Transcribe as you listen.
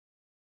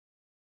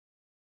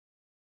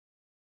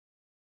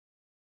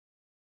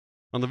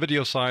On the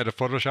video side of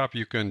Photoshop,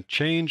 you can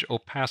change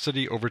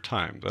opacity over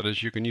time. That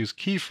is, you can use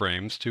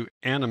keyframes to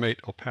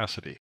animate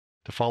opacity.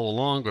 To follow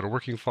along, go to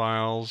Working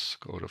Files,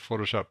 go to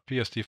Photoshop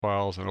PSD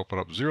Files, and open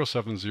up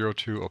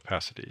 0702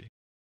 Opacity.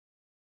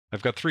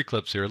 I've got 3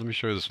 clips here. Let me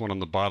show you this one on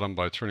the bottom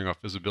by turning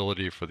off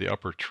visibility for the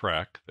upper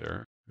track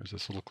there. There's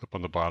this little clip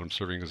on the bottom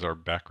serving as our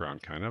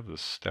background, kind of,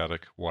 this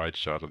static wide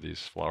shot of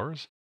these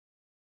flowers.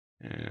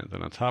 And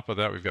then on top of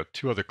that, we've got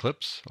 2 other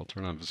clips. I'll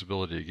turn on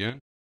visibility again.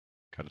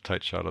 Got a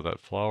tight shot of that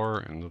flower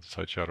and another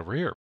tight shot over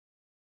here.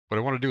 What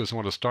I want to do is I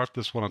want to start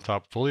this one on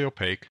top fully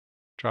opaque,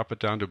 drop it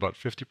down to about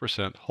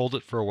 50%, hold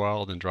it for a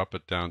while, then drop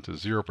it down to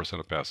 0%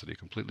 opacity,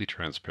 completely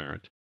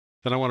transparent.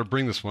 Then I want to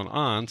bring this one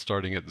on,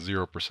 starting at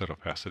 0%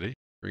 opacity,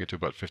 bring it to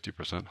about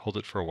 50%, hold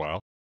it for a while,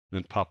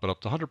 then pop it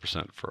up to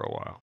 100% for a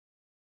while.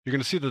 You're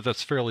going to see that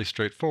that's fairly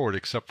straightforward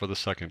except for the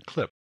second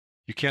clip.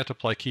 You can't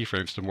apply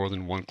keyframes to more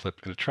than one clip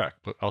in a track,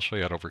 but I'll show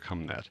you how to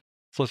overcome that.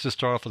 So let's just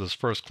start off with this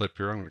first clip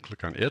here. I'm going to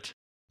click on it.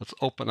 Let's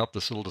open up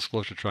this little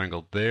disclosure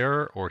triangle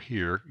there or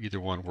here. Either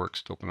one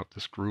works to open up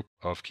this group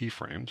of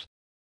keyframes.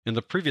 In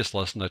the previous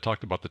lesson, I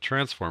talked about the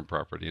transform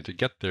property, and to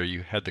get there,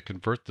 you had to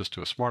convert this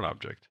to a smart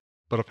object.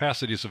 But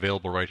opacity is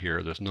available right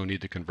here. There's no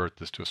need to convert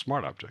this to a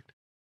smart object.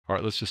 All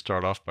right, let's just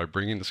start off by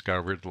bringing this guy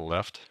over to the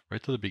left,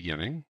 right to the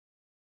beginning.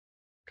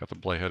 Got the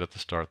playhead at the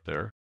start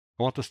there.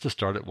 I want this to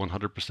start at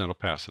 100%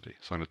 opacity.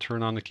 So I'm going to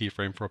turn on the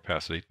keyframe for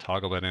opacity,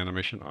 toggle that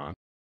animation on.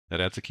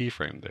 That adds a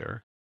keyframe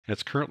there. And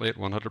it's currently at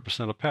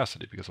 100%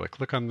 opacity because if I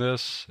click on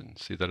this and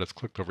see that it's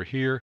clicked over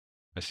here,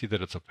 I see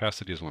that its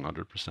opacity is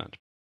 100%. All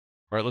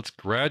right, let's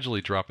gradually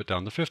drop it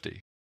down to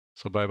 50.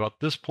 So by about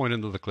this point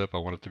into the clip, I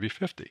want it to be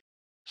 50.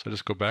 So I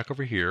just go back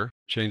over here,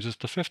 change this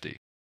to 50. I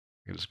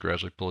can just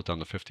gradually pull it down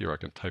to 50, or I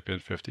can type in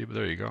 50, but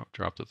there you go,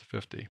 dropped it to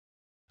 50.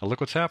 Now look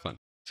what's happened.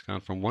 It's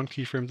gone from one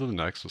keyframe to the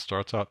next. So it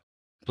starts out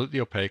completely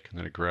opaque, and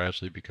then it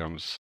gradually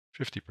becomes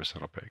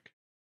 50% opaque.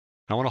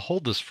 Now I want to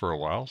hold this for a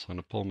while, so I'm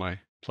going to pull my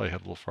playhead a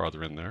little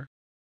farther in there.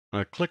 I'm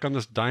going to click on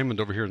this diamond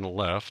over here on the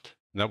left,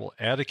 and that will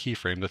add a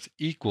keyframe that's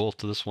equal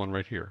to this one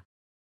right here.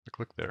 I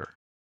click there.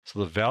 So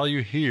the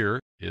value here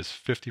is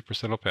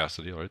 50%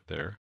 opacity right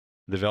there.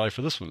 The value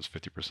for this one is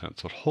 50%.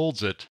 So it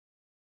holds it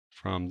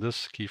from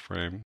this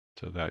keyframe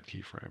to that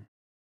keyframe.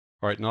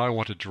 All right, now I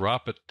want to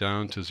drop it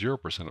down to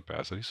 0%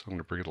 opacity. So I'm going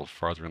to bring it a little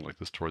farther in like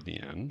this toward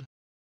the end.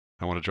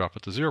 I want to drop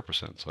it to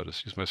 0%. So I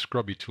just use my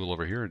scrubby tool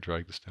over here and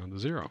drag this down to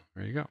 0.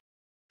 There you go.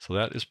 So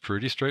that is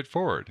pretty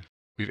straightforward.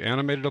 We've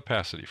animated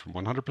opacity from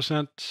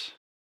 100%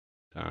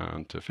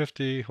 down to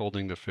 50,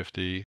 holding to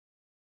 50,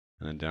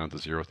 and then down to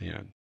 0 at the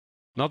end.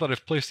 Now that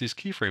I've placed these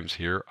keyframes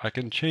here, I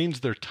can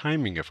change their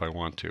timing if I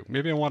want to.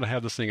 Maybe I want to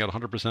have this thing at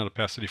 100%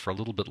 opacity for a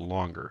little bit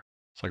longer.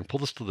 So I can pull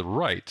this to the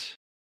right,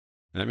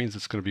 and that means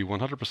it's going to be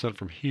 100%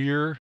 from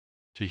here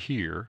to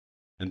here,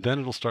 and then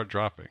it'll start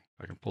dropping.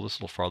 I can pull this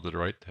a little farther to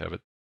the right to have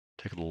it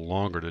take a little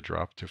longer to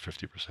drop to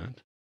 50%.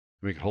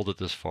 And we can hold it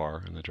this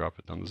far and then drop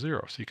it down to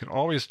 0. So you can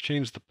always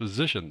change the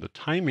position, the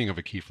timing of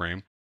a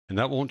keyframe, and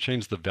that won't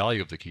change the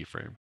value of the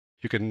keyframe.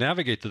 You can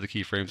navigate to the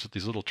keyframes with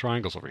these little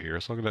triangles over here.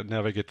 So I'm going to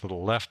navigate to the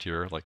left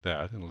here like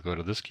that, and it'll go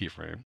to this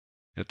keyframe.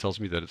 And it tells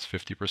me that it's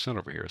 50%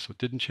 over here. So it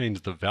didn't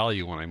change the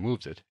value when I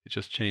moved it. It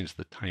just changed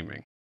the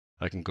timing.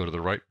 I can go to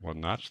the right one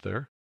notch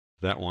there,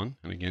 that one,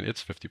 and again,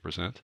 it's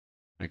 50%.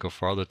 I go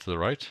farther to the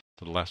right,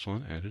 to the last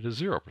one, and it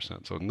is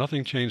 0%. So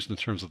nothing changed in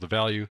terms of the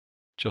value,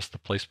 just the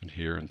placement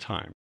here and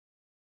time.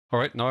 All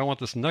right, now I want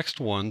this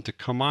next one to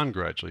come on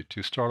gradually,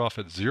 to start off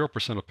at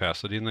 0%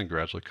 opacity and then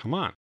gradually come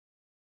on.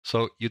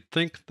 So you'd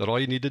think that all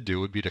you need to do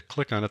would be to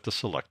click on it to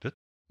select it,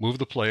 move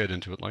the playhead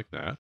into it like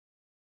that,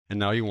 and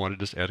now you want to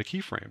just add a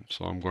keyframe.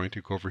 So I'm going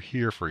to go over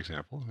here, for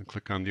example, and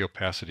click on the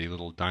opacity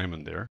little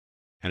diamond there,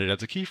 and it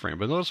adds a keyframe.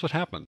 But notice what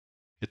happened.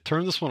 It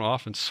turned this one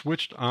off and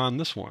switched on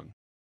this one.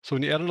 So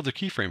when you add another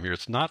keyframe here,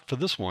 it's not for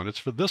this one, it's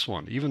for this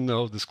one. Even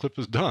though this clip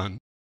is done,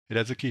 it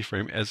adds a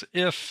keyframe as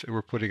if it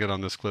were putting it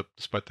on this clip,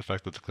 despite the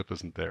fact that the clip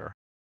isn't there.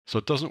 So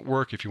it doesn't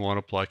work if you want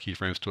to apply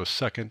keyframes to a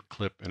second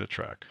clip in a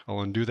track.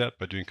 I'll undo that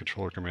by doing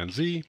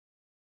Control-Command-Z.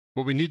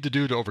 What we need to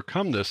do to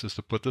overcome this is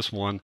to put this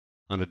one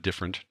on a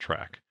different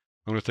track.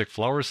 I'm going to take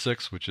Flower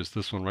 6, which is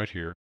this one right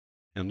here,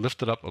 and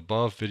lift it up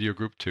above Video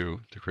Group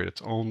 2 to create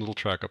its own little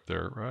track up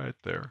there, right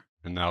there.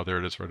 And now there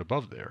it is right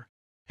above there.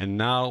 And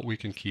now we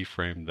can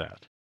keyframe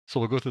that. So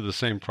we'll go through the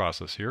same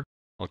process here.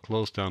 I'll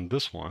close down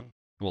this one, and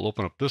we'll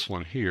open up this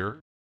one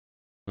here.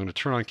 I'm going to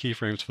turn on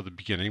keyframes for the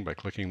beginning by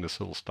clicking this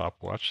little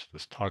stopwatch,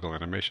 this toggle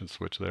animation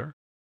switch there.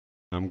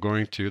 I'm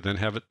going to then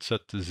have it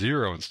set to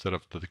 0 instead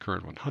of to the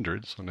current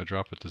 100. So I'm going to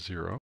drop it to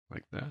 0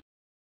 like that.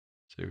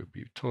 So it would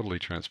be totally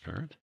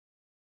transparent.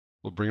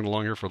 We'll bring it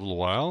along here for a little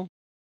while.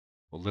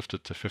 We'll lift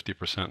it to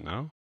 50%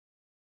 now.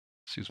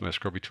 Let's use my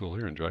scrubby tool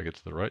here and drag it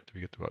to the right till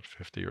we get to about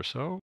 50 or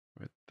so,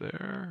 right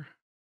there.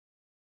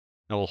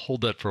 Now we'll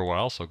hold that for a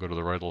while, so I'll go to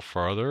the right a little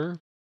farther.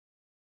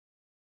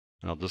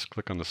 And I'll just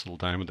click on this little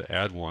diamond to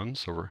add one.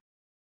 So we're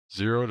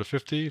 0 to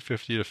 50,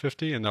 50 to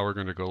 50, and now we're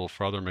going to go a little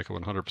farther and make it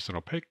 100%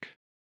 opaque.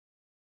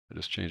 I'm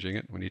just changing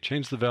it. When you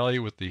change the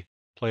value with the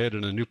playhead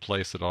in a new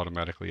place, it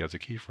automatically adds a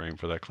keyframe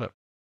for that clip.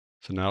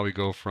 So now we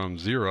go from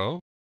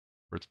 0,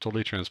 where it's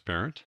totally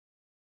transparent,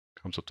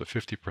 comes up to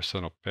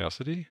 50%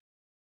 opacity,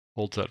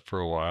 holds that for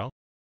a while,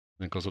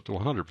 then goes up to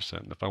 100%.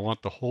 And if I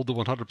want to hold the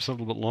 100% a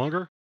little bit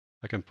longer,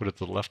 I can put it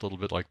to the left a little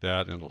bit like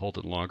that, and it'll hold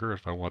it longer.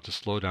 If I want to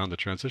slow down the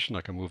transition,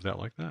 I can move that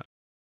like that.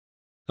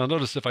 Now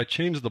notice if I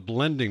change the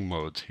blending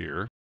modes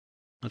here,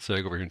 let's say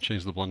I go over here and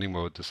change the blending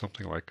mode to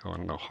something like, I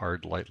don't know,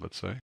 hard light, let's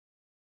say.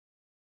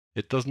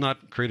 It does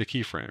not create a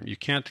keyframe. You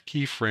can't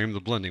keyframe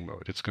the blending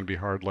mode. It's going to be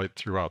hard light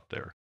throughout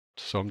there.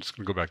 So I'm just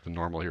going to go back to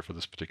normal here for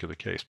this particular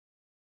case.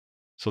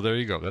 So there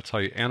you go. That's how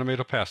you animate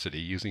opacity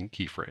using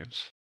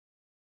keyframes.